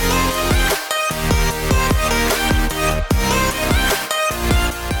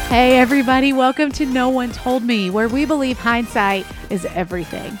Hey everybody, welcome to No One Told Me, where we believe hindsight is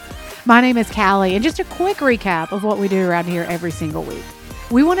everything. My name is Callie, and just a quick recap of what we do around here every single week.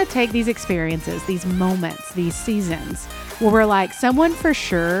 We want to take these experiences, these moments, these seasons, where we're like, someone for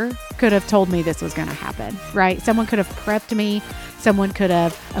sure could have told me this was going to happen, right? Someone could have prepped me. Someone could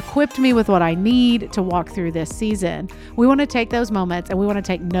have equipped me with what I need to walk through this season. We want to take those moments and we want to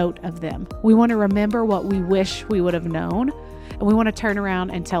take note of them. We want to remember what we wish we would have known. And we want to turn around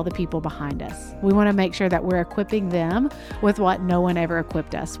and tell the people behind us. We want to make sure that we're equipping them with what no one ever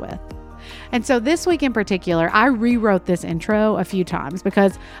equipped us with. And so this week in particular, I rewrote this intro a few times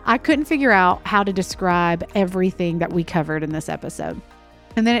because I couldn't figure out how to describe everything that we covered in this episode.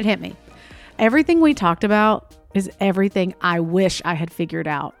 And then it hit me. Everything we talked about is everything I wish I had figured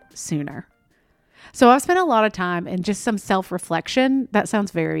out sooner. So I've spent a lot of time in just some self-reflection. That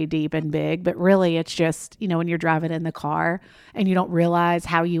sounds very deep and big, but really it's just, when you're driving in the car and you don't realize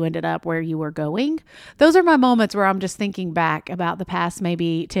how you ended up where you were going. Those are my moments where I'm just thinking back about the past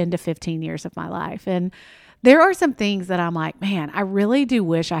maybe 10 to 15 years of my life. And there are some things that I'm like, man, I really do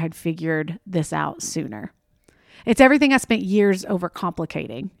wish I had figured this out sooner. It's everything I spent years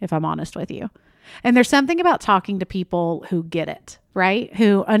overcomplicating, if I'm honest with you. And there's something about talking to people who get it, right?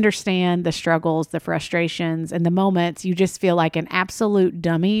 Who understand the struggles, the frustrations, and the moments you just feel like an absolute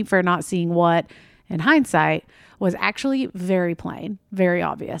dummy for not seeing what, in hindsight, was actually very plain, very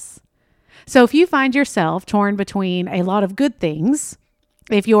obvious. So if you find yourself torn between a lot of good things,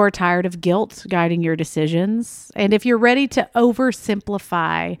 if you're tired of guilt guiding your decisions, and if you're ready to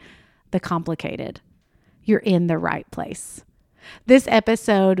oversimplify the complicated, you're in the right place. This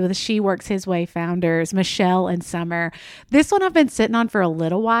episode with She Works His Way founders, Michelle and Summer, this one I've been sitting on for a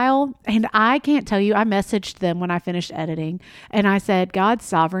little while, and I can't tell you, I messaged them when I finished editing, and I said, God's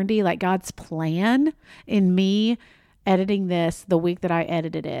sovereignty, like God's plan in me editing this the week that I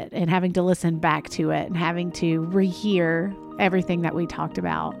edited it and having to listen back to it and having to rehear everything that we talked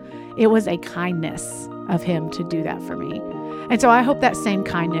about. It was a kindness of him to do that for me. And so I hope that same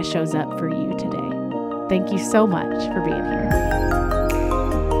kindness shows up for you today. Thank you so much for being here.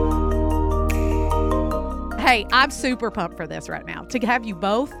 Hey, I'm super pumped for this right now. To have you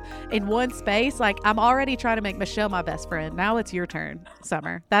both in one space, like I'm already trying to make Michelle my best friend. Now it's your turn,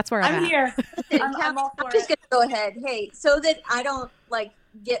 Summer. That's where I'm at. Here. I'm all for I'm just going to go ahead. Hey, so that I don't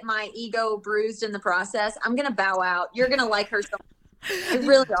get my ego bruised in the process, I'm going to bow out. You're going to like her so much. You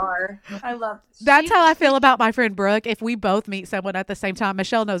really are. I love That's how I feel about my friend Brooke. If we both meet someone at the same time,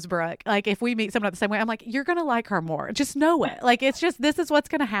 Michelle knows Brooke. Like if we meet someone at the same way, I'm like, you're going to like her more. Just know it. Like it's just, this is what's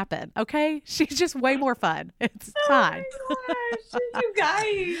going to happen. Okay. She's just way more fun. It's fine. Oh my gosh, you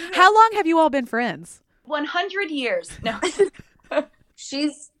guys. How long have you all been friends? 100 years. No.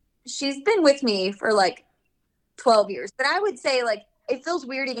 She's been with me for 12 years, but I would say it feels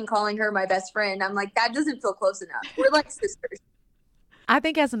weird even calling her my best friend. I'm like, that doesn't feel close enough. We're like sisters. I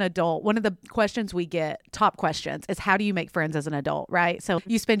think as an adult, one of the questions we get, top questions, is how do you make friends as an adult, right? So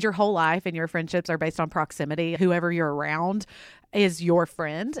you spend your whole life and your friendships are based on proximity. Whoever you're around is your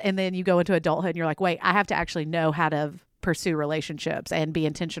friend. And then you go into adulthood and you're like, wait, I have to actually know how to pursue relationships and be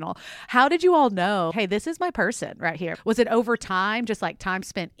intentional. How did you all know, hey, this is my person right here? Was it over time, just like time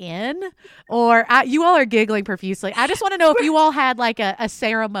spent in? Or you all are giggling profusely. I just want to know if you all had a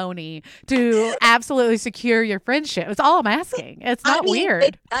ceremony to absolutely secure your friendship. It's all I'm asking. It's not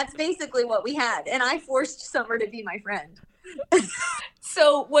weird. That's basically what we had. And I forced Summer to be my friend.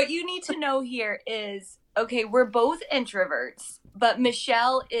 So what you need to know here is, okay, we're both introverts. But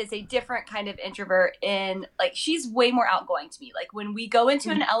Michelle is a different kind of introvert she's way more outgoing to me. Like when we go into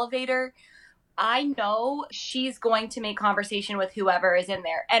an elevator, I know she's going to make conversation with whoever is in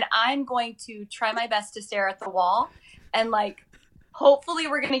there. And I'm going to try my best to stare at the wall. And hopefully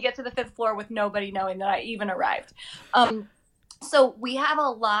we're going to get to the 5th floor with nobody knowing that I even arrived. So we have a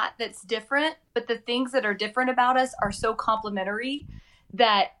lot that's different, but the things that are different about us are so complementary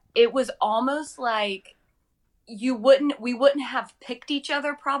that it was almost like we wouldn't have picked each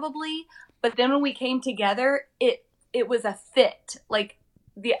other probably, but then when we came together, it was a fit, like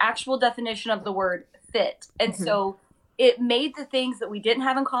the actual definition of the word fit. And so it made the things that we didn't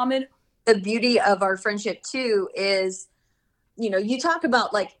have in common. The beauty of our friendship too is, you talk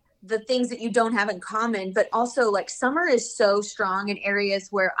about the things that you don't have in common, but also Summer is so strong in areas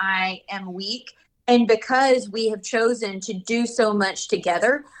where I am weak. And because we have chosen to do so much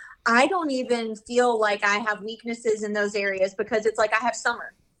together, I don't even feel like I have weaknesses in those areas because it's like I have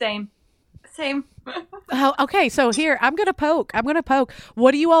Summer. Same. Oh, okay. So here, I'm going to poke.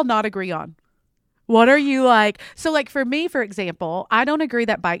 What do you all not agree on? What are you like? So, like for me, for example, I don't agree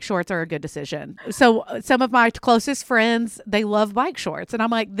that bike shorts are a good decision. So, some of my closest friends, they love bike shorts, and I'm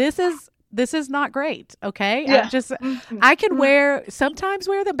like, this is not great. Okay, Yeah. I can sometimes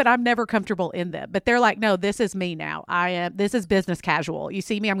wear them, but I'm never comfortable in them. But they're like, no, this is me now. This is business casual. You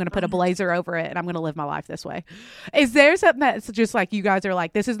see me, I'm going to put a blazer over it, and I'm going to live my life this way. Is there something that's just like you guys are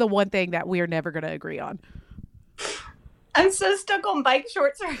like, this is the one thing that we are never going to agree on? I'm so stuck on bike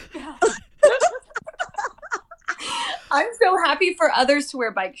shorts right now. I'm so happy for others to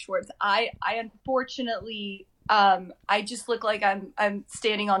wear bike shorts. I unfortunately, I just look like I'm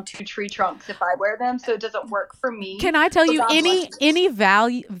standing on two tree trunks if I wear them, so it doesn't work for me. Can I tell So you, God bless any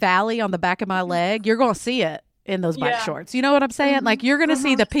valley on the back of my leg, you're going to see it in those bike shorts. You know what I'm saying? Like you're going to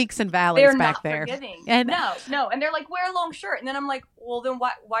see the peaks and valleys They're back not there. forgiving. And No, and they're like, wear a long shirt, and then I'm like, well, then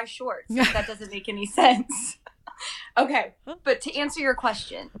why shorts? That doesn't make any sense. Okay, but to answer your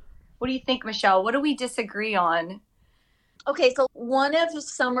question, what do you think, Michelle? What do we disagree on? Okay, so one of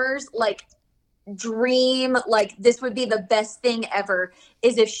Summer's like dream, like this would be the best thing ever,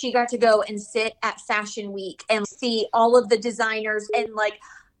 is if she got to go and sit at Fashion Week and see all of the designers, and like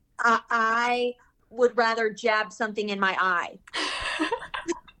I would rather jab something in my eye.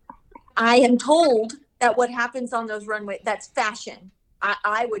 I am told that what happens on those runways, that's fashion.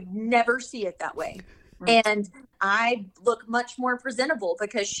 I would never see it that way. Right. And I look much more presentable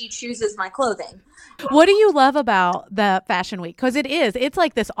because she chooses my clothing. What do you love about the Fashion Week? Because it's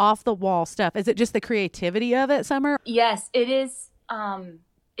like this off the wall stuff. Is it just the creativity of it, Summer? Yes, it is.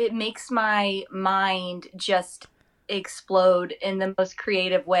 It makes my mind just explode in the most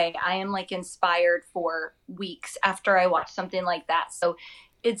creative way. I am like inspired for weeks after I watch something like that. So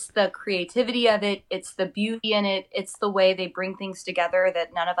it's the creativity of it. It's the beauty in it. It's the way they bring things together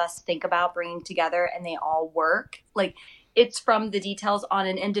that none of us think about bringing together, and they all work. Like it's from the details on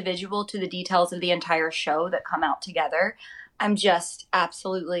an individual to the details of the entire show that come out together. I'm just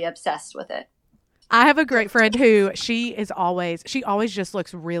absolutely obsessed with it. I have a great friend who she always just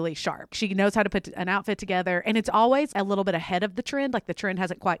looks really sharp. She knows how to put an outfit together, and it's always a little bit ahead of the trend. Like the trend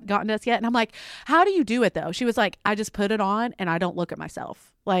hasn't quite gotten to us yet. And I'm like, how do you do it though? She was like, I just put it on and I don't look at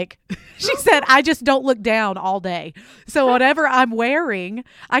myself. Like she said, I just don't look down all day. So whatever I'm wearing,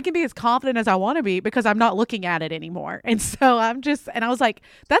 I can be as confident as I want to be because I'm not looking at it anymore. And so I was like,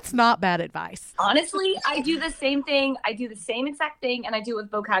 that's not bad advice. Honestly, I do the same thing. I do the same exact thing, and I do it with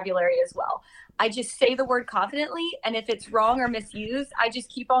vocabulary as well. I just say the word confidently, and if it's wrong or misused, I just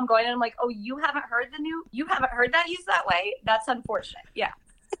keep on going. And I'm like, oh, you haven't heard that used that way? That's unfortunate. Yeah.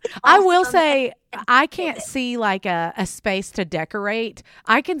 I will say I can't see like a space to decorate.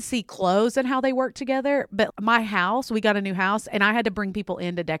 I can see clothes and how they work together. But my house, we got a new house, and I had to bring people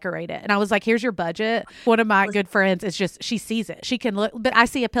in to decorate it. And I was like, here's your budget. One of my good friends is just, she sees it. She can look, but I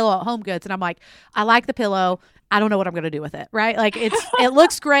see a pillow at Home Goods, and I'm like, I like the pillow. I don't know what I'm going to do with it. Right. Like it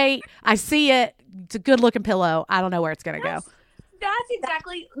looks great. I see it. It's a good looking pillow. I don't know where it's going to go. That's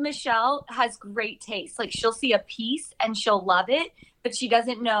exactly, Michelle has great taste. Like she'll see a piece and she'll love it, but she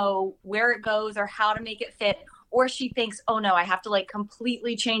doesn't know where it goes or how to make it fit. Or she thinks, oh no, I have to like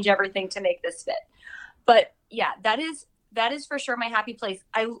completely change everything to make this fit. But yeah, that is for sure my happy place.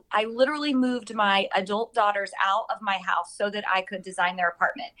 I literally moved my adult daughters out of my house so that I could design their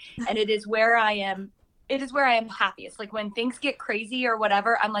apartment. And it is where I am happiest. Like when things get crazy or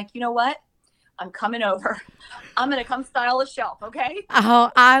whatever, I'm like, you know what? I'm coming over. I'm going to come style a shelf. Okay.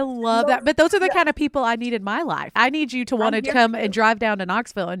 Oh, I love that. But those are the kind of people I need in my life. I need you to want to come and drive down to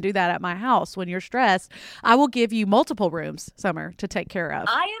Knoxville and do that at my house when you're stressed. I will give you multiple rooms, Summer, to take care of.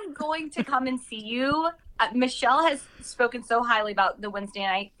 I am going to come and see you. Michelle has spoken so highly about the Wednesday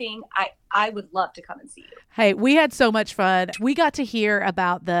night thing. I would love to come and see you. Hey, we had so much fun. We got to hear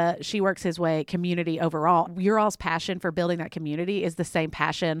about the She Works His Way community overall. Your all's passion for building that community is the same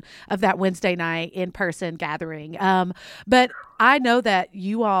passion of that Wednesday night in-person gathering. But I know that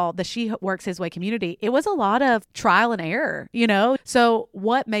you all, the She Works His Way community, it was a lot of trial and error, you know? So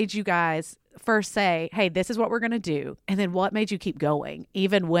what made you guys first say, hey, this is what we're going to do? And then what made you keep going,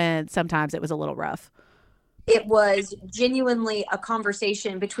 even when sometimes it was a little rough? It was genuinely a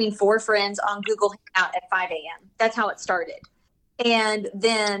conversation between four friends on Google Hangout at 5 a.m. That's how it started. And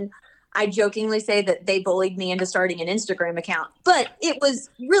then I jokingly say that they bullied me into starting an Instagram account. But it was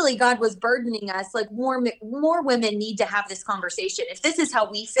really, God was burdening us. Like more women need to have this conversation. If this is how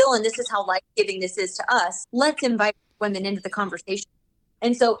we feel and this is how life-giving this is to us, let's invite women into the conversation.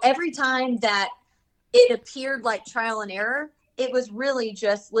 And so every time that it appeared like trial and error, it was really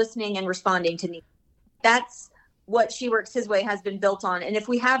just listening and responding to needs. That's what She Works His Way has been built on. And if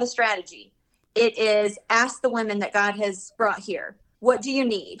we have a strategy, it is ask the women that God has brought here, what do you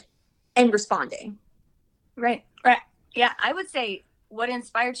need? and responding. Right. Yeah, I would say what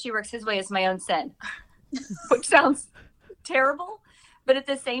inspired She Works His Way is my own sin, which sounds terrible, but at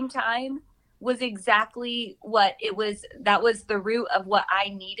the same time was exactly what it was. That was the root of what I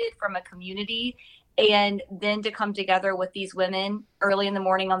needed from a community. And then to come together with these women early in the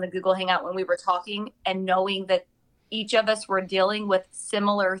morning on the Google Hangout when we were talking, and knowing that each of us were dealing with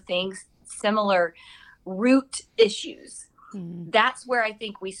similar things, similar root issues. That's where I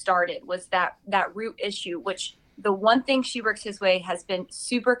think we started, was that root issue, which the one thing She Works His Way has been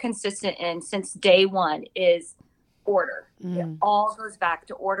super consistent in since day one is order. It all goes back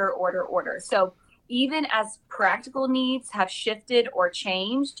to order. So even as practical needs have shifted or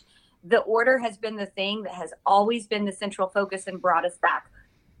changed, the order has been the thing that has always been the central focus and brought us back.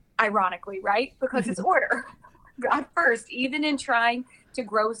 Ironically, right? Because it's order. God first, even in trying to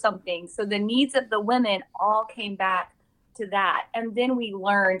grow something. So the needs of the women all came back to that. And then we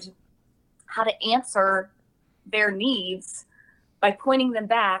learned how to answer their needs by pointing them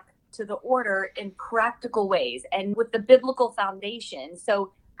back to the order in practical ways and with the biblical foundation.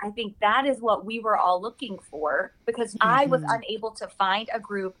 So I think that is what we were all looking for, because I was unable to find a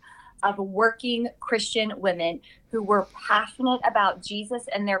group of working Christian women who were passionate about Jesus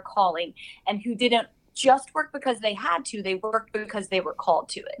and their calling, and who didn't just work because they had to, they worked because they were called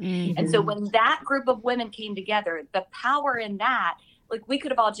to it. And so when that group of women came together, the power in that, like, we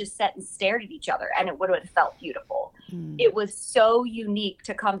could have all just sat and stared at each other and it would have felt beautiful. It was so unique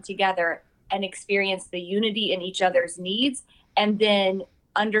to come together and experience the unity in each other's needs, and then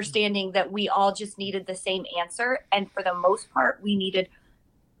understanding that we all just needed the same answer. And for the most part, we needed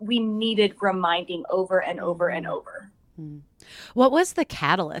reminding over and over and over. What was the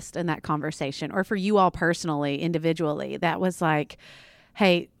catalyst in that conversation, or for you all personally, individually, that was like,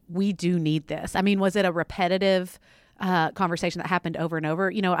 hey, we do need this? I mean, was it a repetitive conversation that happened over and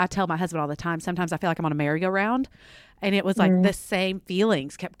over? You know, I tell my husband all the time, sometimes I feel like I'm on a merry-go-round, and it was like the same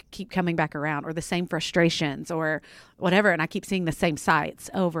feelings keep coming back around, or the same frustrations or whatever. And I keep seeing the same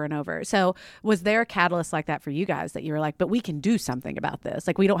sights over and over. So was there a catalyst like that for you guys, that you were like, but we can do something about this?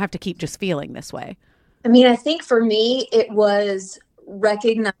 Like, we don't have to keep just feeling this way. I mean, I think for me, it was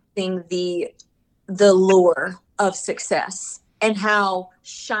recognizing the lure of success and how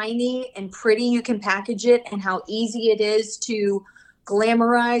shiny and pretty you can package it, and how easy it is to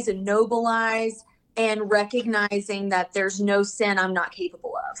glamorize and nobilize, and recognizing that there's no sin I'm not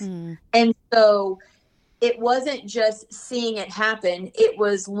capable of. And so it wasn't just seeing it happen. It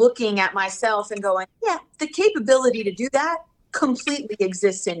was looking at myself and going, yeah, the capability to do that completely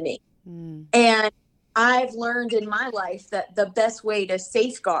exists in me. And I've learned in my life that the best way to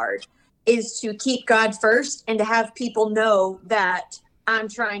safeguard is to keep God first, and to have people know that I'm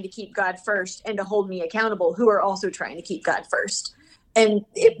trying to keep God first, and to hold me accountable who are also trying to keep God first. And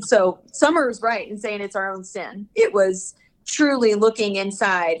so Summer was right in saying it's our own sin. It was truly looking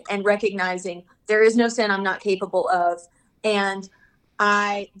inside and recognizing there is no sin I'm not capable of. And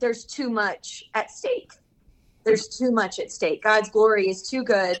there's too much at stake. There's too much at stake. God's glory is too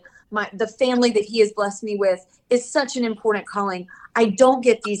good. The family that He has blessed me with is such an important calling. I don't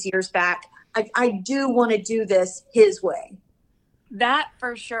get these years back. I do want to do this His way. That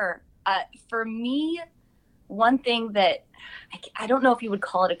for sure. For me, one thing that I don't know if you would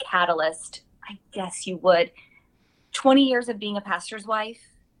call it a catalyst. I guess you would. 20 years of being a pastor's wife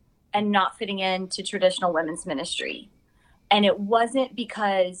and not fitting into traditional women's ministry. And it wasn't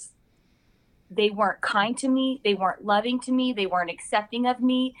because they weren't kind to me, they weren't loving to me, they weren't accepting of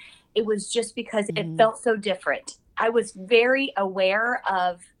me. It was just because it felt so different. I was very aware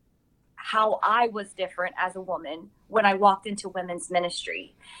of how I was different as a woman when I walked into women's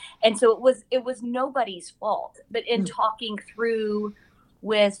ministry. And so it was nobody's fault. But in talking through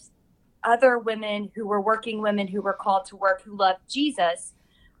with other women who were working women who were called to work, who loved Jesus,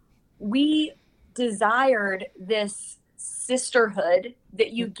 we desired this sisterhood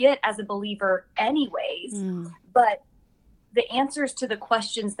that you get as a believer anyways, but the answers to the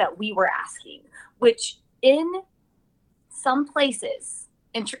questions that we were asking, which in some places,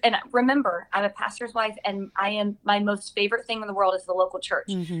 and remember, I'm a pastor's wife, and my most favorite thing in the world is the local church.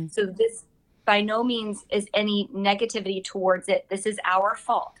 So this by no means is any negativity towards it. This is our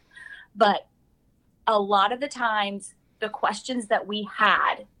fault. But a lot of the times, the questions that we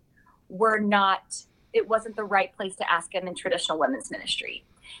had were not, it wasn't the right place to ask them in traditional women's ministry.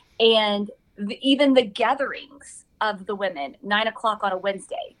 And even the gatherings of the women, 9:00 on a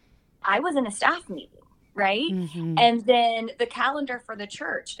Wednesday, I was in a staff meeting, right? And then the calendar for the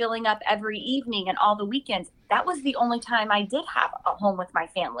church filling up every evening and all the weekends, that was the only time I did have a home with my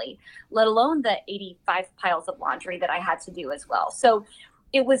family, let alone the 85 piles of laundry that I had to do as well. So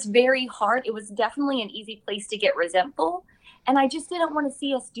it was very hard. It was definitely an easy place to get resentful. And I just didn't want to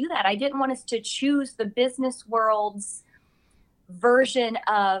see us do that. I didn't want us to choose the business world's version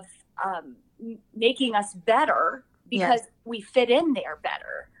of making us better because we fit in there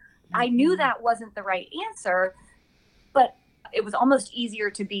better. I knew that wasn't the right answer, but it was almost easier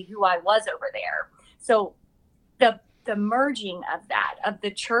to be who I was over there. So the merging of that, of the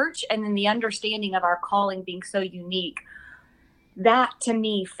church, and then the understanding of our calling being so unique, that to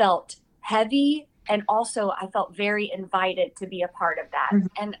me felt heavy. And also I felt very invited to be a part of that.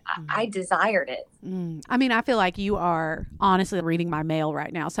 And I desired it. I mean, I feel like you are honestly reading my mail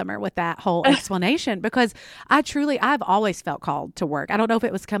right now, Summer, with that whole explanation, because I've always felt called to work. I don't know if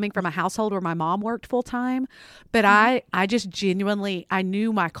it was coming from a household where my mom worked full time, but I just genuinely, I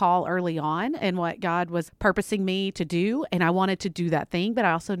knew my call early on and what God was purposing me to do. And I wanted to do that thing, but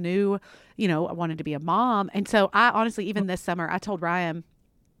I also knew, I wanted to be a mom. And so I honestly, even this summer, I told Ryan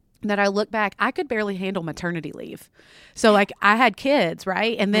that I look back, I could barely handle maternity leave. So like I had kids,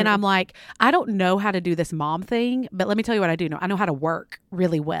 right? And then I'm like, I don't know how to do this mom thing, but let me tell you what I do know. I know how to work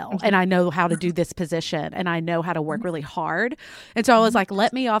really well, and I know how to do this position, and I know how to work really hard. And so I was like,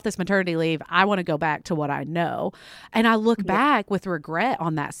 let me off this maternity leave. I want to go back to what I know. And I look back with regret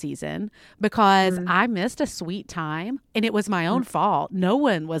on that season because I missed a sweet time, and it was my own fault. No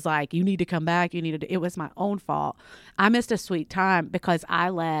one was like, you need to come back. It was my own fault. I missed a sweet time because I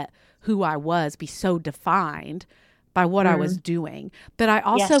let who I was be so defined by what I was doing. But I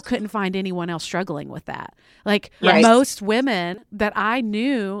also couldn't find anyone else struggling with that. Like most women that I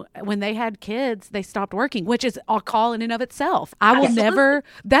knew, when they had kids, they stopped working, which is a call in and of itself. I will never,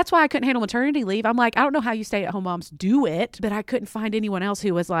 that's why I couldn't handle maternity leave. I'm like, I don't know how you stay-at-home moms do it, but I couldn't find anyone else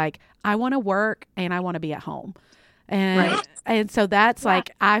who was like, I want to work and I want to be at home. And and so that's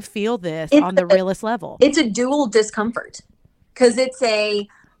like, I feel this on the realest level. It's a dual discomfort, because it's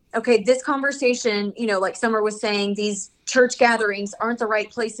this conversation, like Summer was saying, these church gatherings aren't the right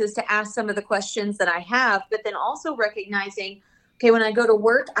places to ask some of the questions that I have, but then also recognizing, okay, when I go to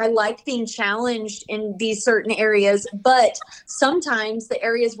work, I like being challenged in these certain areas, but sometimes the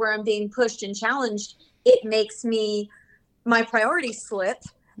areas where I'm being pushed and challenged, it makes my priorities slip.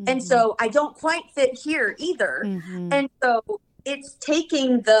 And so I don't quite fit here either. And so it's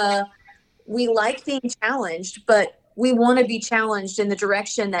taking we like being challenged, but we want to be challenged in the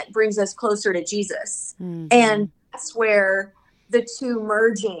direction that brings us closer to Jesus. And that's where the two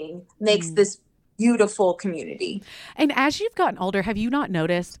merging makes this beautiful community. And as you've gotten older, have you not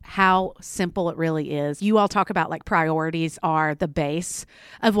noticed how simple it really is? You all talk about like priorities are the base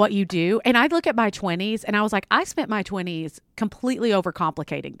of what you do. And I look at my 20s and I was like, I spent my 20s completely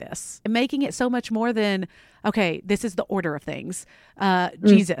overcomplicating this and making it so much more than, okay, this is the order of things.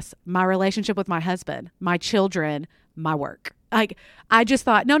 Jesus, my relationship with my husband, my children, my work. Like, I just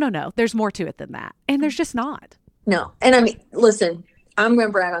thought, no, there's more to it than that. And there's just not. No. And I mean, listen, I'm going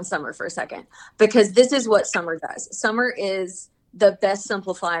to brag on Summer for a second, because this is what Summer does. Summer is the best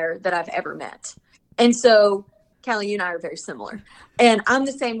simplifier that I've ever met. And so, Callie, you and I are very similar. And I'm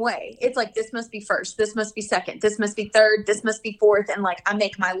the same way. It's like, this must be first. This must be second. This must be third. This must be fourth. And like, I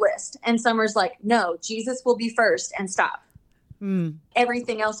make my list. And Summer's like, no, Jesus will be first and stop.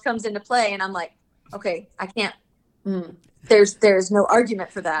 Everything else comes into play. And I'm like, okay, I can't. There's no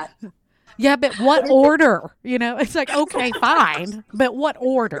argument for that. Yeah, but what order? It's like, okay, fine, but what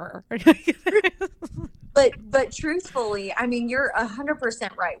order? But truthfully, I mean, you're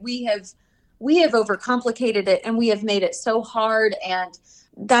 100% right. We have overcomplicated it, and we have made it so hard, and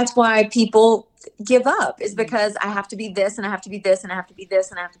that's why people give up, is because I have to be this, and I have to be this, and I have to be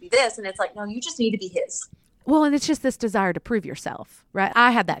this, and I have to be this, and it's like, no, you just need to be his. Well, and it's just this desire to prove yourself, right? I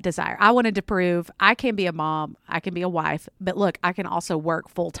had that desire. I wanted to prove I can be a mom, I can be a wife, but look, I can also work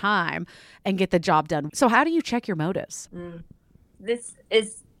full time and get the job done. So how do you check your motives? This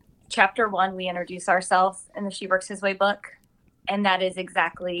is chapter 1. We introduce ourselves in the She Works His Way book. And that is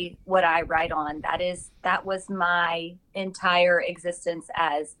exactly what I write on. That was my entire existence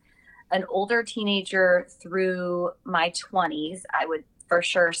as an older teenager through my 20s, I would for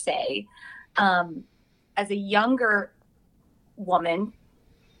sure say. As a younger woman,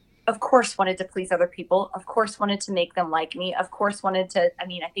 of course, wanted to please other people, of course, wanted to make them like me, of course, I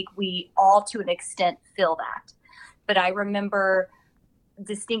think we all to an extent feel that. But I remember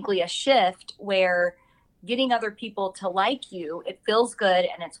distinctly a shift where getting other people to like you, it feels good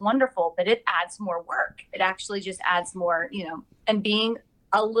and it's wonderful, but it adds more work. It actually just adds more, and being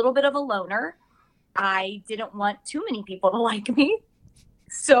a little bit of a loner, I didn't want too many people to like me.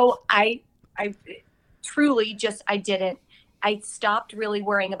 So I truly just, I stopped really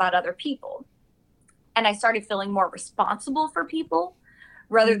worrying about other people. And I started feeling more responsible for people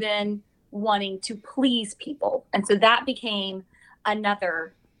rather than wanting to please people. And so that became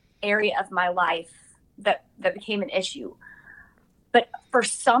another area of my life that became an issue. But for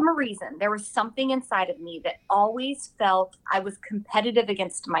some reason, there was something inside of me that always felt I was competitive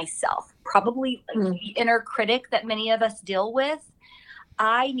against myself, probably like the inner critic that many of us deal with.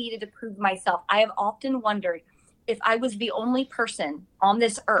 I needed to prove myself. I have often wondered, if I was the only person on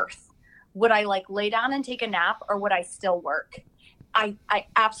this earth, would I like lay down and take a nap, or would I still work? I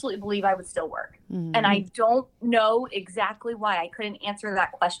absolutely believe I would still work. Mm-hmm. And I don't know exactly why. I couldn't answer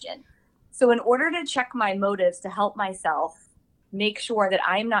that question. So in order to check my motives to help myself, make sure that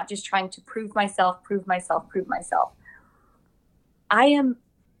I'm not just trying to prove myself, I am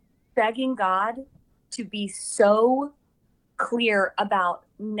begging God to be so clear about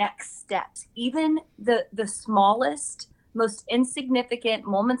next steps. Even the smallest, most insignificant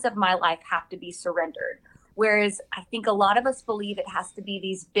moments of my life have to be surrendered. Whereas I think a lot of us believe it has to be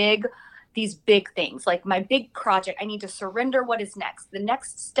these big things, like my big project. I need to surrender what is next, the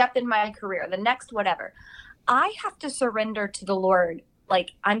next step in my career, the next whatever. I have to surrender to the Lord.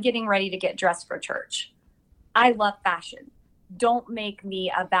 Like, I'm getting ready to get dressed for church. I love fashion. Don't make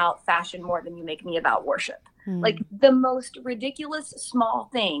me about fashion more than you make me about worship. Like the most ridiculous small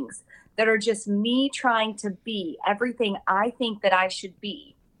things that are just me trying to be everything I think that I should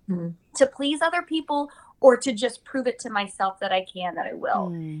be to please other people, or to just prove it to myself that I can, that I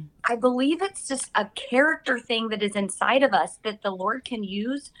will. I believe it's just a character thing that is inside of us that the Lord can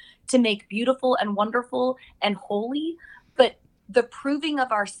use to make beautiful and wonderful and holy. But the proving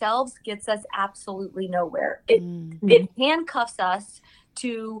of ourselves gets us absolutely nowhere. It handcuffs us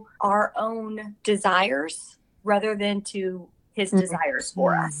to our own desires rather than to his desires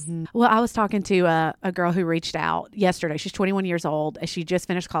for us. Well, I was talking to a girl who reached out yesterday. She's 21 years old. She just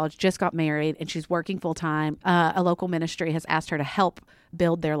finished college, just got married, and she's working full time. A local ministry has asked her to help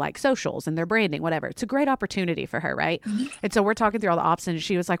build their like socials and their branding, whatever. It's a great opportunity for her, right? And so we're talking through all the options. And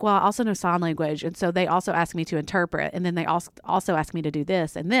she was like, well, I also know sign language. And so they also asked me to interpret. And then they also asked me to do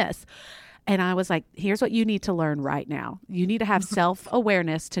this and this. And I was like, here's what you need to learn right now. You need to have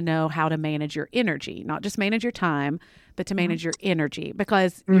self-awareness to know how to manage your energy, not just manage your time, but to manage your energy,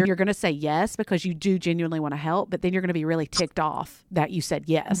 because you're going to say yes because you do genuinely want to help, but then you're going to be really ticked off that you said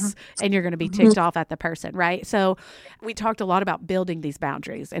yes, and you're going to be ticked off at the person, right? So we talked a lot about building these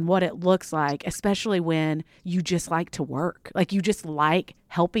boundaries and what it looks like, especially when you just like to work, like you just like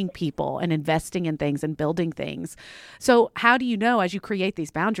helping people and investing in things and building things. So how do you know, as you create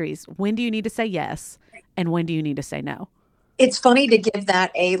these boundaries, when do you need to say yes and when do you need to say no? It's funny to give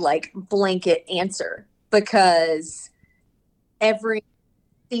that a like blanket answer, because every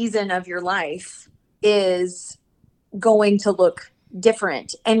season of your life is going to look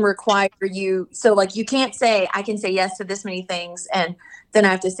different and require you. So like, you can't say, I can say yes to this many things and then I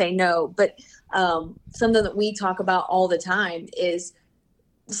have to say no. But something that we talk about all the time is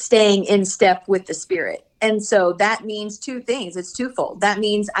staying in step with the Spirit. And so that means two things. It's twofold. That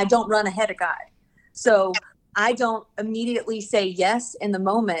means I don't run ahead of God. So I don't immediately say yes in the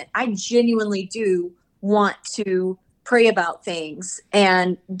moment. I genuinely do want to pray about things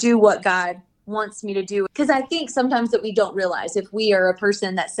and do what God wants me to do. Because I think sometimes that we don't realize, if we are a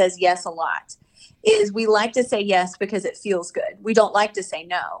person that says yes a lot, is we like to say yes because it feels good. We don't like to say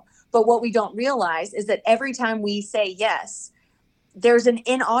no. But what we don't realize is that every time we say yes, there's an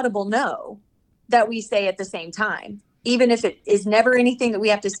inaudible no that we say at the same time. Even if it is never anything that we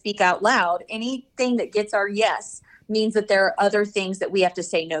have to speak out loud, anything that gets our yes means that there are other things that we have to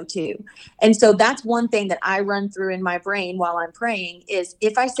say no to. And so that's one thing that I run through in my brain while I'm praying is,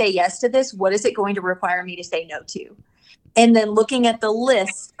 if I say yes to this, what is it going to require me to say no to? And then looking at the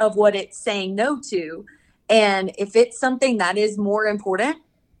list of what it's saying no to, and if it's something that is more important,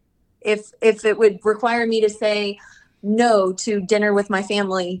 if it would require me to say no to dinner with my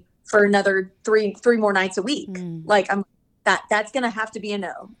family for another three more nights a week, like that's going to have to be a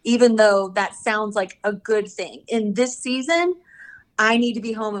no, even though that sounds like a good thing. In this season, I need to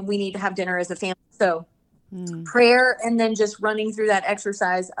be home and we need to have dinner as a family. So prayer, and then just running through that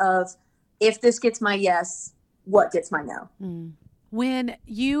exercise of, if this gets my yes, what gets my no? When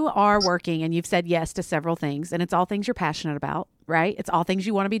you are working and you've said yes to several things, and it's all things you're passionate about, right? It's all things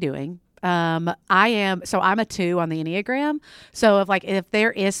you want to be doing. I'm a 2 on the Enneagram. So if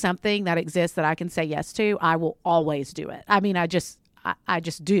there is something that exists that I can say yes to, I will always do it. I mean, I just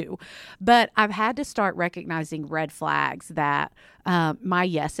do. But I've had to start recognizing red flags that my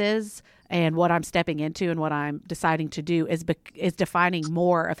yeses and what I'm stepping into and what I'm deciding to do is defining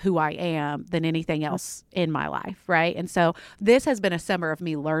more of who I am than anything else in my life, right? And so this has been a summer of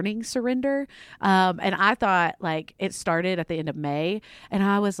me learning surrender. And I thought, like, it started at the end of May, and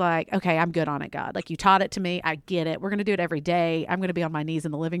I was like, okay, I'm good on it, God. Like, you taught it to me. I get it. We're going to do it every day. I'm going to be on my knees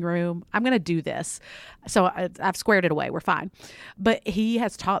in the living room. I'm going to do this. So I've squared it away. We're fine. But he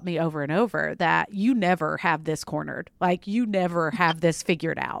has taught me over and over that you never have this cornered. Like, you never have this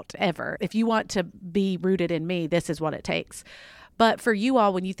figured out, ever. If you want to be rooted in me, this is what it takes. But for you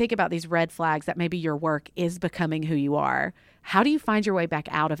all, when you think about these red flags that maybe your work is becoming who you are, how do you find your way back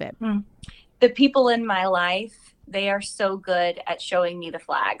out of it? The people in my life, they are so good at showing me the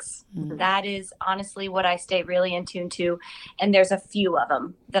flags. Mm-hmm. That is honestly what I stay really in tune to. And there's a few of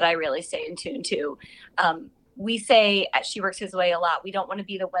them that I really stay in tune to. We say at She Works His Way a lot, we don't want to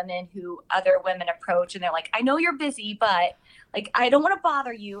be the women who other women approach and they're like, I know you're busy, but like, I don't want to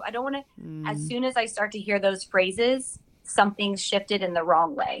bother you. I don't want to. As soon as I start to hear those phrases, something's shifted in the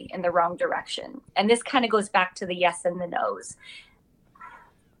wrong way, in the wrong direction. And this kind of goes back to the yes and the no's.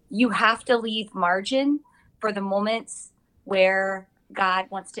 You have to leave margin for the moments where God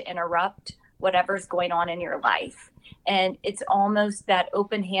wants to interrupt whatever's going on in your life. And it's almost that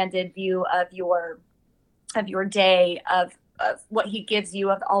open-handed view of your day, of what he gives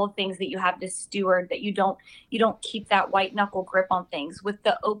you, of all the things that you have to steward, that you don't keep that white knuckle grip on things. With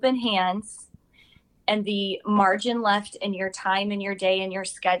the open hands and the margin left in your time and your day and your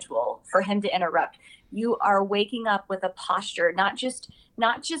schedule for him to interrupt, you are waking up with a posture, not just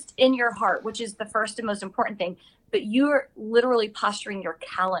in your heart, which is the first and most important thing, but you're literally posturing your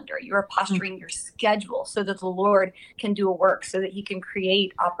calendar. You're posturing your schedule so that the Lord can do a work, so that he can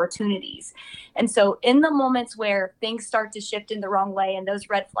create opportunities. And so in the moments where things start to shift in the wrong way and those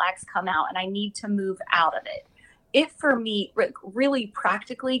red flags come out and I need to move out of it, it for me really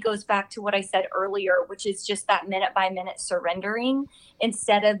practically goes back to what I said earlier, which is just that minute by minute surrendering,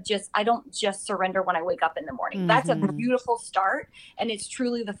 instead of I don't just surrender when I wake up in the morning. Mm-hmm. That's a beautiful start. And it's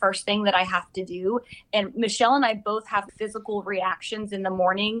truly the first thing that I have to do. And Michelle and I both have physical reactions in the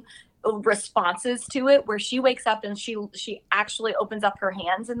morning, responses to it, where she wakes up and she actually opens up her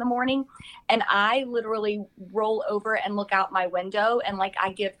hands in the morning, and I literally roll over and look out my window, and like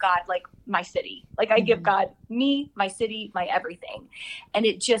I give God like my city, like I give God me, my city, my everything. And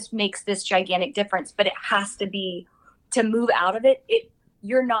it just makes this gigantic difference. But it has to be, to move out of it,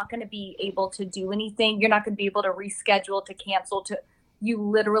 you're not going to be able to do anything. You're not going to be able to reschedule, to cancel, you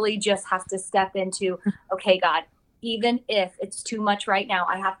literally just have to step into, okay, God, even if it's too much right now,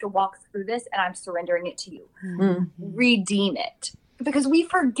 I have to walk through this and I'm surrendering it to you. Mm-hmm. Redeem it. Because we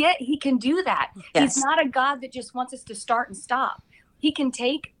forget he can do that. Yes. He's not a God that just wants us to start and stop. He can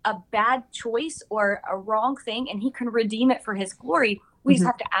take a bad choice or a wrong thing and he can redeem it for his glory. We just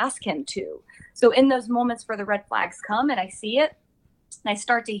have to ask him to. So in those moments where the red flags come and I see it and I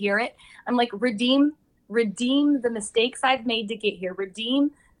start to hear it, I'm like, redeem the mistakes I've made to get here.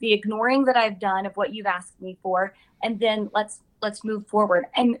 Redeem the ignoring that I've done of what you've asked me for. And then let's move forward.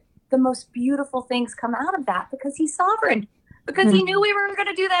 And the most beautiful things come out of that because he's sovereign, because he knew we were going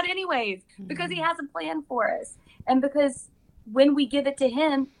to do that anyways, because he has a plan for us. And because when we give it to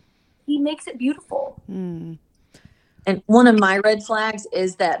him, he makes it beautiful. And one of my red flags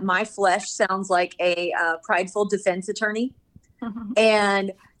is that my flesh sounds like a prideful defense attorney.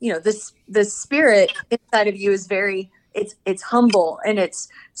 And, the spirit inside of you is very, it's humble and it's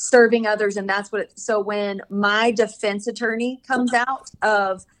serving others. And that's so when my defense attorney comes out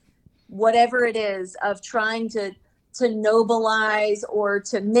of whatever it is, of trying to nobilize or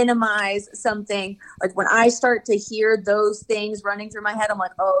to minimize something, like when I start to hear those things running through my head, I'm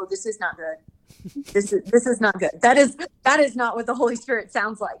like, oh, this is not good. This is not good. That is not what the Holy Spirit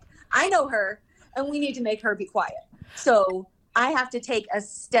sounds like. I know her and we need to make her be quiet. So I have to take a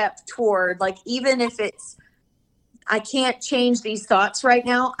step toward, like, even if I can't change these thoughts right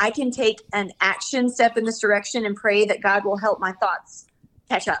now, I can take an action step in this direction and pray that God will help my thoughts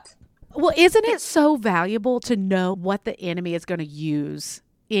catch up. Well, isn't it so valuable to know what the enemy is going to use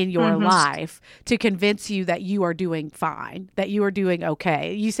in your life to convince you that you are doing fine, that you are doing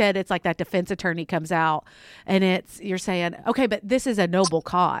okay? You said it's like that defense attorney comes out and you're saying, okay, but this is a noble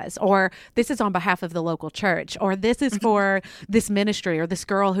cause, or this is on behalf of the local church, or this is for this ministry or this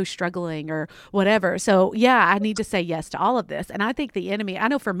girl who's struggling or whatever. So yeah, I need to say yes to all of this. And I think the enemy, I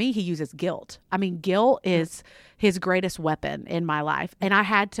know for me, he uses guilt. I mean, guilt is his greatest weapon in my life. And I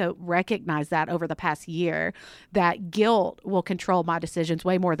had to recognize that over the past year, that guilt will control my decisions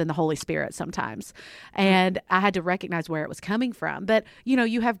way more than the Holy Spirit sometimes. And I had to recognize where it was coming from. But,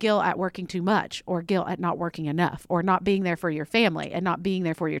 you have guilt at working too much, or guilt at not working enough, or not being there for your family and not being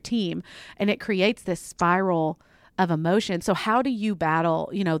there for your team. And it creates this spiral of emotion. So how do you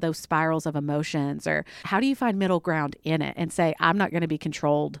battle, those spirals of emotions, or how do you find middle ground in it and say, I'm not going to be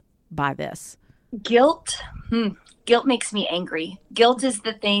controlled by this? Guilt. Guilt makes me angry. Guilt is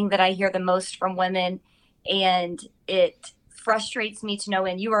the thing that I hear the most from women, and it frustrates me to no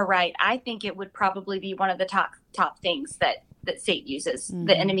end. You are right. I think it would probably be one of the top things that Satan uses,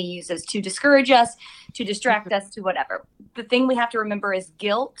 the enemy uses to discourage us, to distract us, to whatever. The thing we have to remember is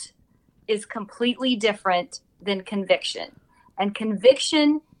guilt is completely different than conviction. And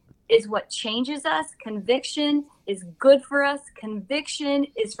conviction is what changes us. Conviction is good for us. Conviction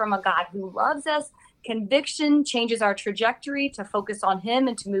is from a God who loves us. Conviction changes our trajectory to focus on him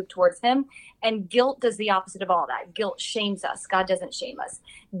and to move towards him. And guilt does the opposite of all that. Guilt shames us. God doesn't shame us.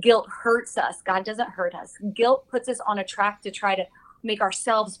 Guilt hurts us. God doesn't hurt us. Guilt puts us on a track to try to make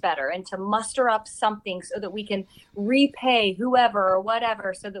ourselves better and to muster up something so that we can repay whoever or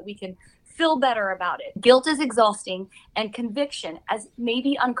whatever, so that we can feel better about it. Guilt is exhausting, and conviction, as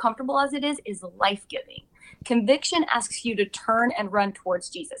maybe uncomfortable as it is life-giving. Conviction asks you to turn and run towards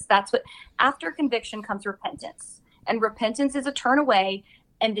Jesus. That's what, after conviction comes repentance. And repentance is a turn away,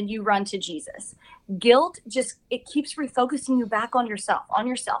 and then you run to Jesus. Guilt it keeps refocusing you back on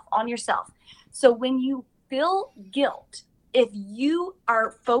yourself. So when you feel guilt, if you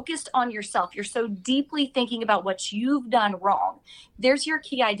are focused on yourself, you're so deeply thinking about what you've done wrong, there's your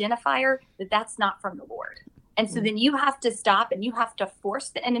key identifier that that's not from the Lord. And so then you have to stop, and you have to force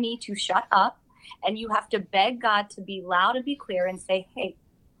the enemy to shut up. And you have to beg God to be loud and be clear and say, hey,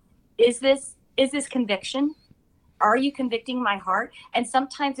 is this conviction? Are you convicting my heart? And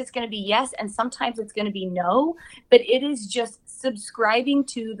sometimes it's going to be yes, and sometimes it's going to be no. But it is just subscribing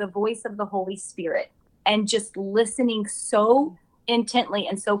to the voice of the Holy Spirit and just listening so intently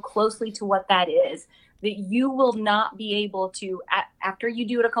and so closely to what that is, that you will not be able to, after you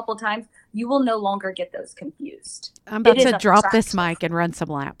do it a couple of times, you will no longer get those confused. I'm about to drop this mic and run some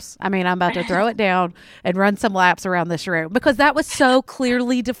laps. I'm about to throw it down and run some laps around this room, because that was so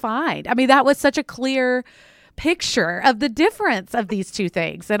clearly defined. That was such a clear picture of the difference of these two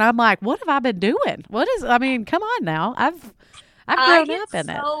things. And I'm like, what have I been doing? Come on now. I've grown up in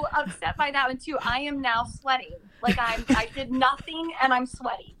it. I'm so upset by that one too. I am now sweating. Like I did nothing and I'm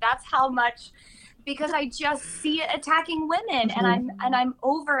sweaty. That's how much, because I just see it attacking women, and I'm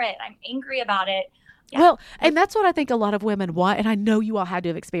over it. I'm angry about it. Yeah. Well, and that's what I think a lot of women want. And I know you all had to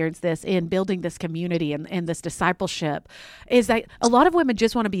have experienced this in building this community and this discipleship, is that a lot of women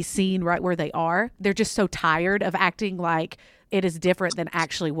just want to be seen right where they are. They're just so tired of acting like it is different than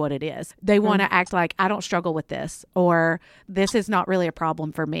actually what it is. They want to act like, I don't struggle with this, or this is not really a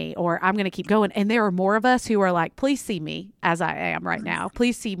problem for me, or I'm going to keep going. And there are more of us who are like, please see me as I am right now.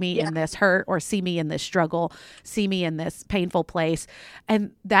 Please see me in this hurt, or see me in this struggle, see me in this painful place.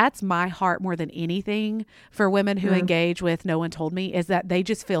 And that's my heart more than anything for women who engage with No One Told Me, is that they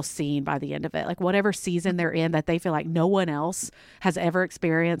just feel seen by the end of it. Like whatever season they're in, that they feel like no one else has ever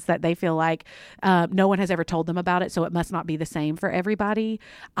experienced, that they feel like no one has ever told them about it, so it must not be the same for everybody.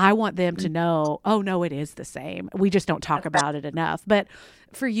 I want them to know, oh no, it is the same. We just don't talk about it enough. But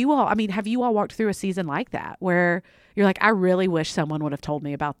for you all, have you all walked through a season like that where you're like, I really wish someone would have told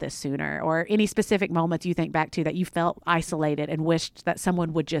me about this sooner? Or any specific moments you think back to that you felt isolated and wished that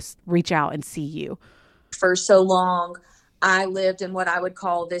someone would just reach out and see you? For so long, I lived in what I would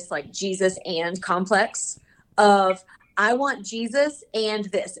call this like Jesus and complex of, I want Jesus and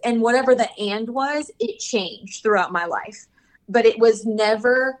this, and whatever the and was, it changed throughout my life. But it was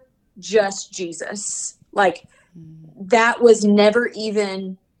never just Jesus. Like that was never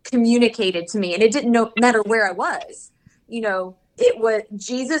even communicated to me. And it didn't matter where I was,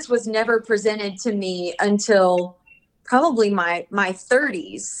 Jesus was never presented to me until probably my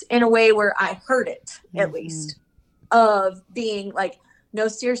 30s, in a way where I heard it, at least, of being like, no,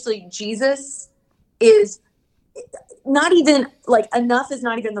 seriously, Jesus is not even like, enough is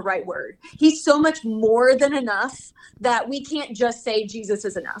not even the right word. He's so much more than enough that we can't just say Jesus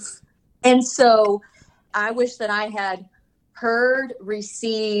is enough. And so I wish that I had heard,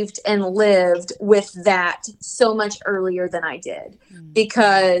 received, and lived with that so much earlier than I did,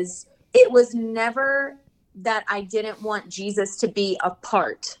 because it was never that I didn't want Jesus to be a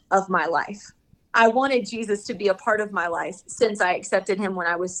part of my life. I wanted Jesus to be a part of my life since I accepted him when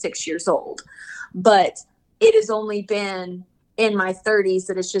I was 6 years old. But it has only been in my 30s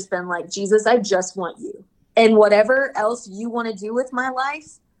that it's just been like, Jesus, I just want you. And whatever else you want to do with my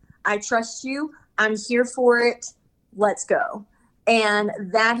life, I trust you. I'm here for it. Let's go. And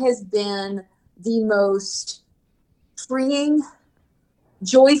that has been the most freeing,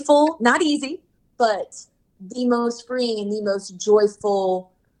 joyful, not easy, but the most freeing and the most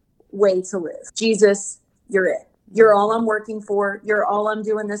joyful way to live. Jesus, you're it. You're all I'm working for. You're all I'm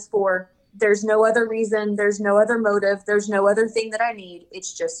doing this for. There's no other reason. There's no other motive. There's no other thing that I need.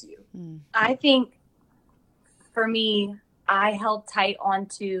 It's just you. I think for me, I held tight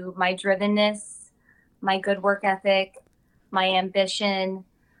onto my drivenness, my good work ethic, my ambition,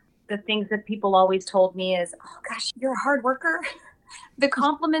 the things that people always told me is, oh gosh, you're a hard worker. The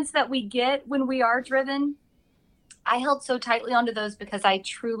compliments that we get when we are driven, I held so tightly onto those because I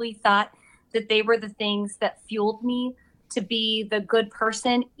truly thought that they were the things that fueled me to be the good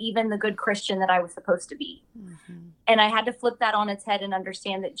person, even the good Christian that I was supposed to be. And I had to flip that on its head and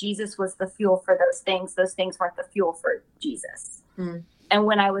understand that Jesus was the fuel for those things. Those things weren't the fuel for Jesus. And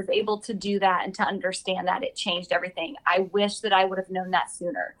when I was able to do that and to understand that, it changed everything. I wish that I would have known that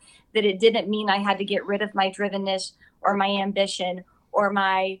sooner, that it didn't mean I had to get rid of my drivenness or my ambition or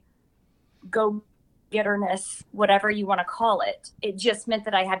my go-getterness, whatever you want to call it. It just meant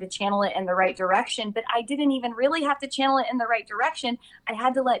that I had to channel it in the right direction, but I didn't even really have to channel it in the right direction. I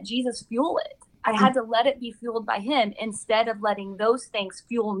had to let Jesus fuel it. I had to let it be fueled by him instead of letting those things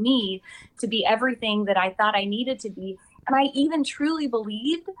fuel me to be everything that I thought I needed to be. And I even truly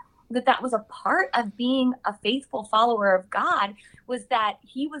believed that that was a part of being a faithful follower of God, was that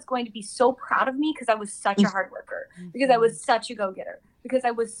he was going to be so proud of me because I was such a hard worker, because I was such a go-getter, because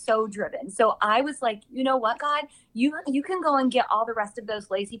I was so driven. So I was like, you know what, God, you can go and get all the rest of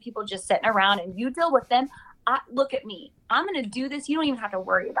those lazy people just sitting around and you deal with them. Look at me. I'm going to do this. You don't even have to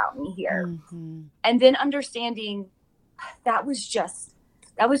worry about me here. And then understanding that was just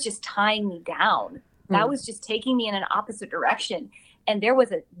tying me down. That was just taking me in an opposite direction. And there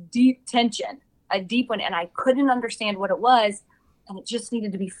was a deep tension, a deep one. And I couldn't understand what it was. And it just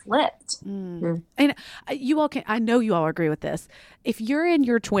needed to be flipped. And you all I know you all agree with this. If you're in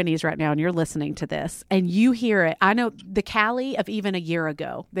your 20s right now and you're listening to this and you hear it, I know the Callie of even a year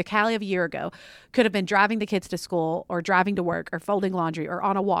ago could have been driving the kids to school or driving to work or folding laundry or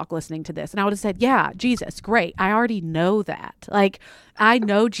on a walk listening to this. And I would have said, yeah, Jesus, great. I already know that. Like, I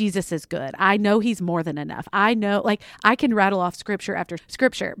know Jesus is good. I know he's more than enough. I know, like, I can rattle off scripture after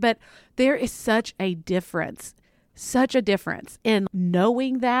scripture, but there is such a difference in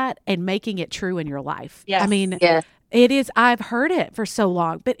knowing that and making it true in your life. Yes. I mean, it is, I've heard it for so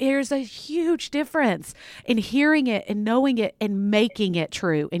long, but there's a huge difference in hearing it and knowing it and making it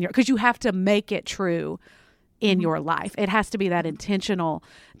true because you have to make it true in your life. It has to be that intentional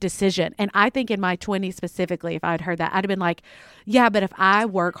decision. And I think in my 20s specifically, if I'd heard that, I'd have been like, yeah, but if I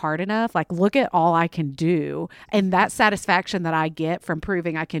work hard enough, like, look at all I can do. And that satisfaction that I get from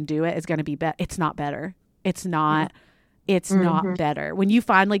proving I can do it is going to be better. It's not better. It's not better. When you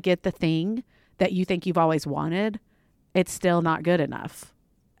finally get the thing that you think you've always wanted, it's still not good enough.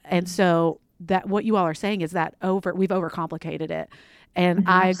 And so that what you all are saying is that we've overcomplicated it. And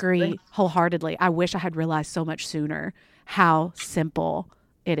I agree wholeheartedly. I wish I had realized so much sooner how simple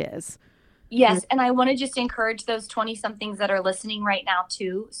it is. Yes. And I want to just encourage those 20-somethings that are listening right now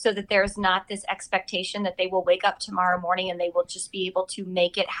too, so that there's not this expectation that they will wake up tomorrow morning and they will just be able to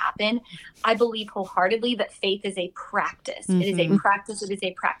make it happen. I believe wholeheartedly that faith is a practice. It is a practice. It is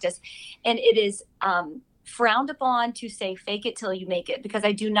a practice. And it is frowned upon to say fake it till you make it, because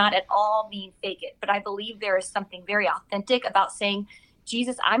I do not at all mean fake it. But I believe there is something very authentic about saying,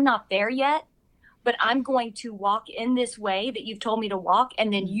 Jesus, I'm not there yet, but I'm going to walk in this way that you've told me to walk,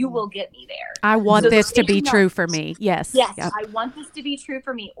 and then you will get me there. I want this to be true for me. Yes. Yes, yep. I want this to be true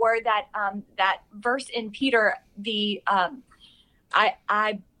for me. Or that that verse in Peter,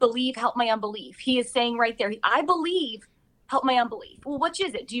 I believe, help my unbelief. He is saying right there, I believe, help my unbelief. Well, which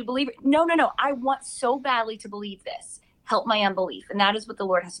is it? Do you believe it? No. I want so badly to believe this. Help my unbelief. And that is what the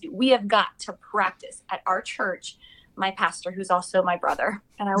Lord has to do. We have got to practice at our church. My pastor, who's also my brother,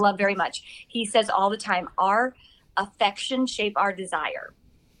 and I love very much, he says all the time, our affection shape our desire.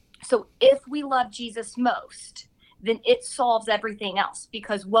 So if we love Jesus most, then it solves everything else,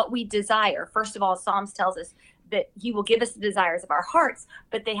 because what we desire, first of all, Psalms tells us that he will give us the desires of our hearts,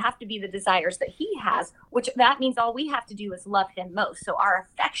 but they have to be the desires that he has, which that means all we have to do is love him most. So our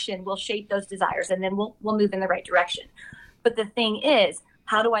affection will shape those desires, and then we'll move in the right direction. But the thing is,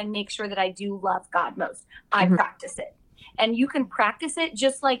 how do I make sure that I do love God most? I practice it. And you can practice it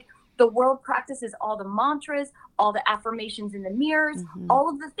just like the world practices all the mantras, all the affirmations in the mirrors, all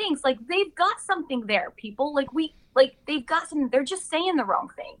of the things. Like, they've got something there, people. They've got something. They're just saying the wrong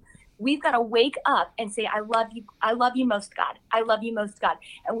thing. We've got to wake up and say, I love you. I love you most, God. I love you most, God.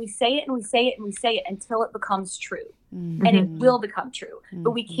 And we say it and we say it and we say it until it becomes true. Mm-hmm. and it will become true.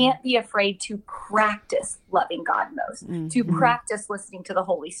 But we can't be afraid to practice loving God most, to practice listening to the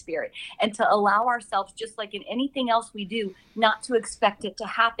Holy Spirit, and to allow ourselves, just like in anything else we do, not to expect it to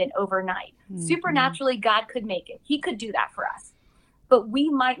happen overnight. Supernaturally, God could make it. He could do that for us. But we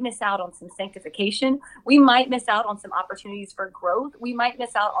might miss out on some sanctification. We might miss out on some opportunities for growth. We might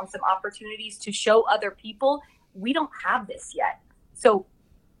miss out on some opportunities to show other people we don't have this yet. So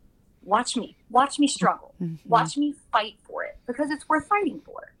watch me struggle. Watch me fight for it, because it's worth fighting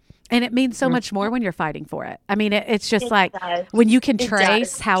for. And it means so much more when you're fighting for it. I mean, it's just when you can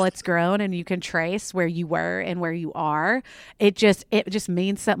trace how it's grown, and you can trace where you were and where you are, it just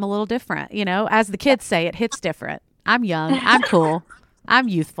means something a little different. You know, as the kids say, it hits different. I'm young. I'm cool. I'm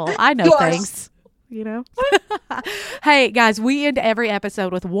youthful. I know things, you know. Hey, guys, we end every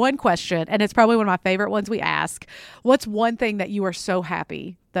episode with one question, and it's probably one of my favorite ones we ask. What's one thing that you are so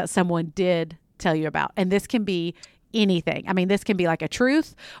happy that someone did tell you about? And this can be anything. I mean, this can be like a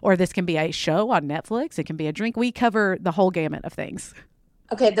truth, or this can be a show on Netflix. It can be a drink. We cover the whole gamut of things.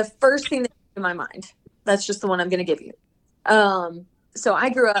 Okay, the first thing that came to my mind, that's just the one I'm going to give you. So I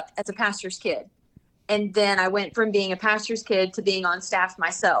grew up as a pastor's kid. And then I went from being a pastor's kid to being on staff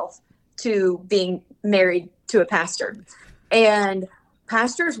myself to being married to a pastor. And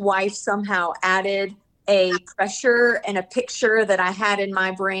pastor's wife somehow added a pressure and a picture that I had in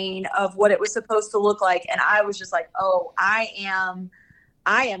my brain of what it was supposed to look like. And I was just like, oh, I am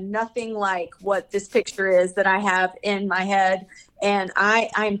nothing like what this picture is that I have in my head. And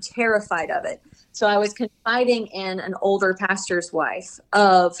I'm terrified of it. So I was confiding in an older pastor's wife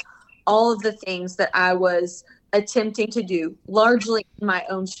of all of the things that I was attempting to do, largely in my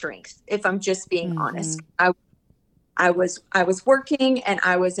own strength, if I'm just being honest. I was working, and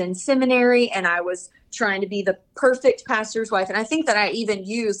I was in seminary, and I was trying to be the perfect pastor's wife. And I think that I even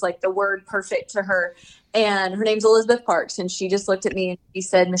used like the word perfect to her. And her name's Elizabeth Parks. And she just looked at me and she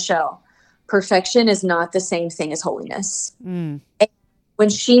said, Michelle, perfection is not the same thing as holiness. And when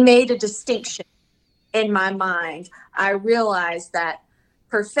she made a distinction in my mind, I realized that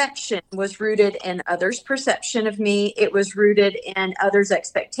perfection was rooted in others' perception of me. It was rooted in others'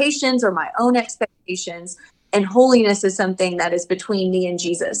 expectations or my own expectations. And holiness is something that is between me and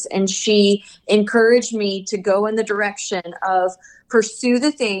Jesus. And she encouraged me to go in the direction of pursue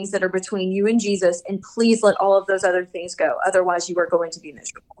the things that are between you and Jesus. And please let all of those other things go. Otherwise, you are going to be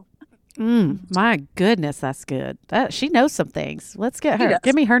miserable. My goodness, that's good. She knows some things. Let's get her.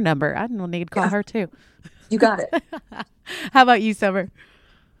 Give me her number. I need to call her too. You got it. How about you, Summer?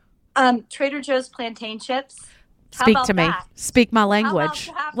 Trader Joe's plantain chips. Speak to me. Speak my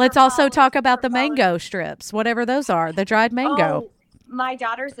language. Let's also talk about the mango strips, whatever those are, the dried mango. Oh, my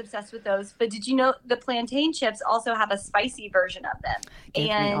daughter's obsessed with those. But did you know the plantain chips also have a spicy version of them? Give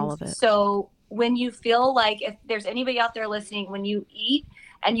me all of it. So when you feel like, if there's anybody out there listening, when you eat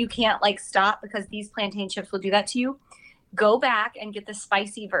and you can't like stop because these plantain chips will do that to you, go back and get the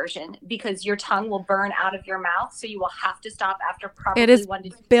spicy version, because your tongue will burn out of your mouth. So you will have to stop after probably 1 to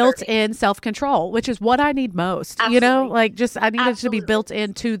 2 servings. It is built-in self-control, which is what I need most. Absolutely. You know, like I need it to be built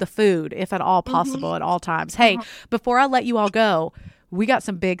into the food, if at all possible, at all times. Hey, before I let you all go, we got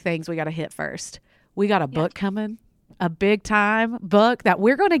some big things we got to hit first. We got a book coming, a big time book that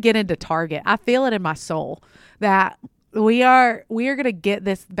we're going to get into Target. I feel it in my soul that we are going to get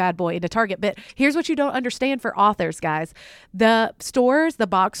this bad boy into Target. But here's what you don't understand for authors, guys. The stores, the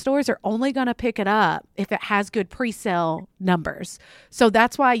box stores, are only going to pick it up if it has good pre-sale numbers. So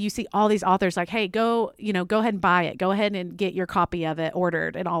that's why you see all these authors like, hey, go ahead and buy it. Go ahead and get your copy of it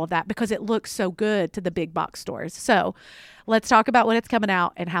ordered and all of that, because it looks so good to the big box stores. So let's talk about when it's coming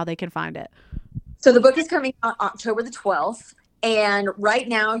out and how they can find it. So the book is coming out October the 12th. And right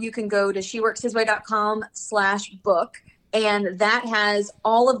now you can go to sheworkshisway.com/book. And that has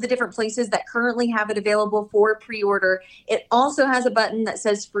all of the different places that currently have it available for pre-order. It also has a button that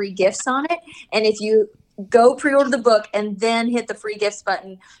says free gifts on it. And if you go pre-order the book and then hit the free gifts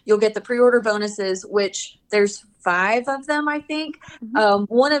button, you'll get the pre-order bonuses, which there's 5 of them, I think.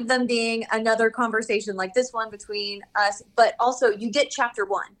 One of them being another conversation like this one between us, but also you get chapter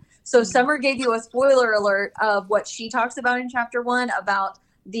 1. So Summer gave you a spoiler alert of what she talks about in chapter 1 about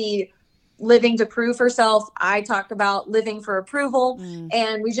the living to prove herself. I talk about living for approval,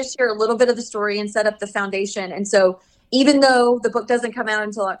 and we just share a little bit of the story and set up the foundation. And so even though the book doesn't come out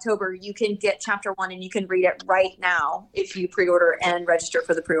until October, you can get chapter 1 and you can read it right now if you pre-order and register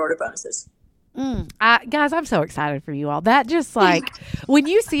for the pre-order bonuses. Guys, I'm so excited for you all. That just like when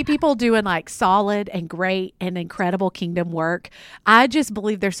you see people doing like solid and great and incredible kingdom work, I just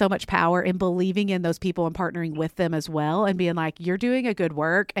believe there's so much power in believing in those people and partnering with them as well and being like, you're doing a good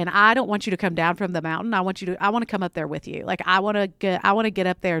work and I don't want you to come down from the mountain. I want to come up there with you. Like I want to get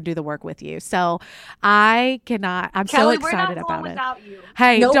up there and do the work with you. So I'm Kelly, so excited we're not about going it. without you.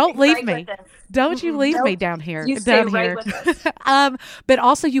 Hey, Nope. don't leave Right me. with us. Don't you leave Nope. me down here. You stay down right here. with us. But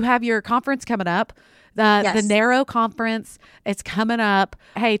also you have your conference coming up. The Yes. Narrow Conference. It's coming up.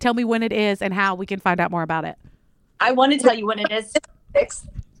 Hey, tell me when it is and how we can find out more about it. I want to tell you when it is. 6th.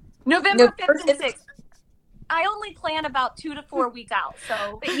 November 5th and 5th. 6th. I only plan about 2 to 4 weeks out.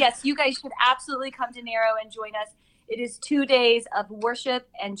 So, but yes, you guys should absolutely come to Narrow and join us. It is 2 days of worship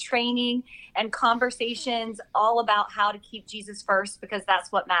and training and conversations all about how to keep Jesus first, because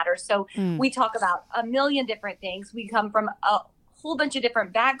that's what matters. So we talk about a million different things. We come from a whole bunch of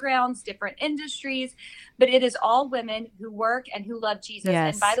different backgrounds, different industries, but it is all women who work and who love Jesus.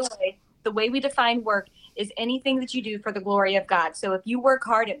 Yes. And by the way we define work is anything that you do for the glory of God. So if you work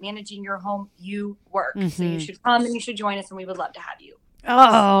hard at managing your home, you work. So you should come and you should join us, and we would love to have you.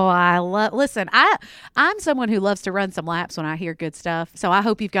 Oh, listen, I'm someone who loves to run some laps when I hear good stuff. So I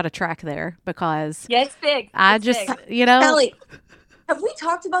hope you've got a track there because Yeah, it's big. It's big. You know, Kelly, have we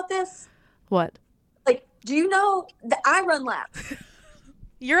talked about this? What? Like, do you know that I run laps?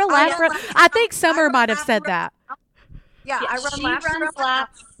 You're a I lap run run. laps. I think I Summer run might have laps said around- that. Yeah, Yeah, I run she laps. runs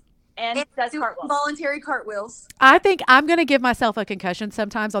laps and does do cartwheels. voluntary cartwheels. I think I'm going to give myself a concussion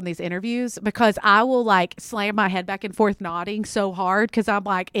sometimes on these interviews because I will like slam my head back and forth nodding so hard because I'm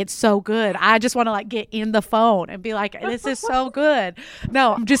like, it's so good. I just want to like get in the phone and be like, this is so good.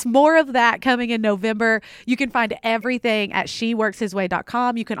 No, just more of that coming in November. You can find everything at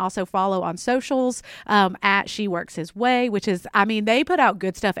sheworkshisway.com. You can also follow on socials at sheworkshisway, which is, I mean, they put out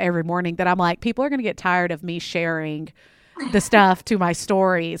good stuff every morning that I'm like, people are going to get tired of me sharing the stuff to my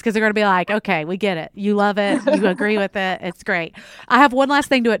stories because they're going to be like, okay, we get it. You love it. You agree with it. It's great. I have one last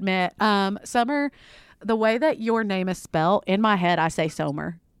thing to admit. Summer, the way that your name is spelled, in my head, I say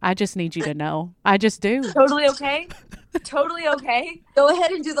Somer. I just need you to know. I just do. Totally okay. Totally okay. Go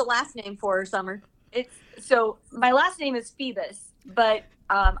ahead and do the last name for her, Summer. So my last name is Phoebus, but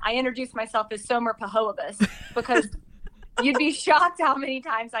I introduce myself as Somer Pahoebus because you'd be shocked how many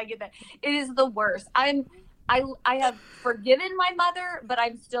times I get that. It is the worst. I have forgiven my mother, but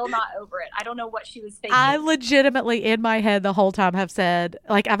I'm still not over it. I don't know what she was thinking. I legitimately in my head the whole time have said,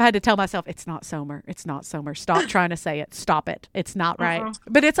 like, I've had to tell myself, it's not Somer. It's not Somer. Stop trying to say it. Stop it. It's not right.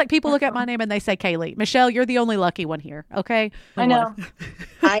 But it's like people look at my name and they say Kaylee. Michelle, you're the only lucky one here. Okay. I know.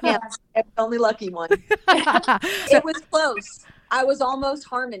 I am the only lucky one. It was close. I was almost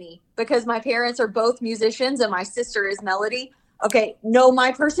Harmony because my parents are both musicians and my sister is Melody. Okay, know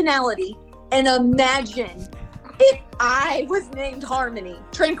my personality and imagine if I was named Harmony.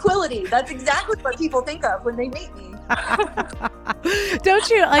 Tranquility. That's exactly what people think of when they meet me. Don't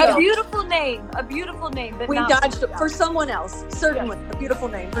you? Like, A beautiful name, but We not dodged it for someone else. Certainly a beautiful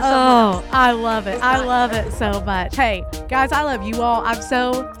name for someone else. I love it. I love it so much. Hey, guys, I love you all. I'm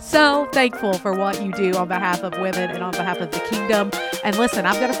so thankful for what you do on behalf of women and on behalf of the kingdom. And listen,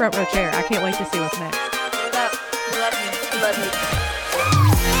 I've got a front row chair. I can't wait to see what's next. Love you. Love you.